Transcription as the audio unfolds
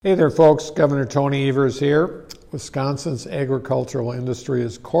Hey there, folks. Governor Tony Evers here. Wisconsin's agricultural industry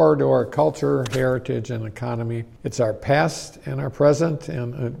is core to our culture, heritage, and economy. It's our past and our present,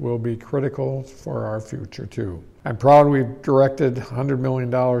 and it will be critical for our future, too. I'm proud we've directed $100 million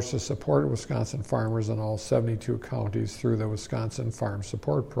to support Wisconsin farmers in all 72 counties through the Wisconsin Farm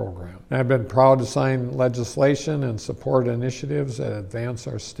Support Program. And I've been proud to sign legislation and support initiatives that advance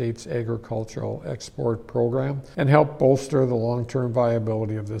our state's agricultural export program and help bolster the long-term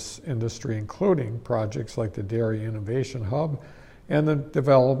viability of this industry, including projects like the Dairy Innovation Hub and the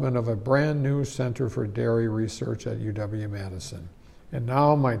development of a brand new Center for Dairy Research at UW-Madison. And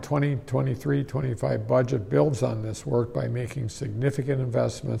now my 2023-25 budget builds on this work by making significant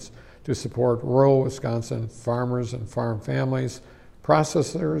investments to support rural Wisconsin farmers and farm families,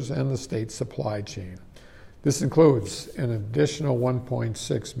 processors, and the state supply chain. This includes an additional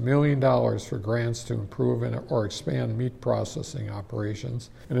 $1.6 million for grants to improve or expand meat processing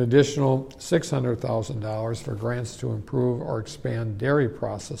operations, an additional $600,000 for grants to improve or expand dairy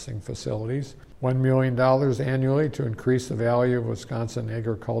processing facilities, $1 million annually to increase the value of Wisconsin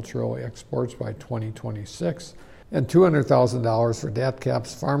agricultural exports by 2026, and $200,000 for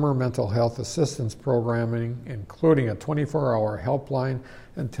DATCAP's Farmer Mental Health Assistance Programming, including a 24-hour helpline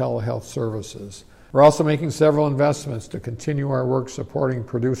and telehealth services. We're also making several investments to continue our work supporting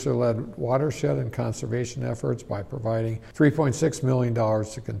producer-led watershed and conservation efforts by providing $3.6 million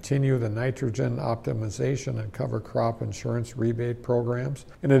to continue the nitrogen optimization and cover crop insurance rebate programs,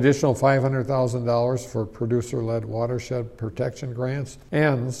 an additional $500,000 for producer-led watershed protection grants,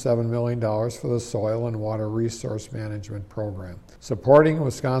 and $7 million for the Soil and Water Resource Management Program. Supporting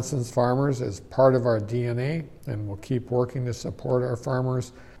Wisconsin's farmers is part of our DNA, and we'll keep working to support our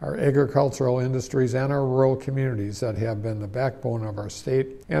farmers, our agricultural industries, and our rural communities that have been the backbone of our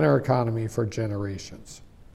state and our economy for generations.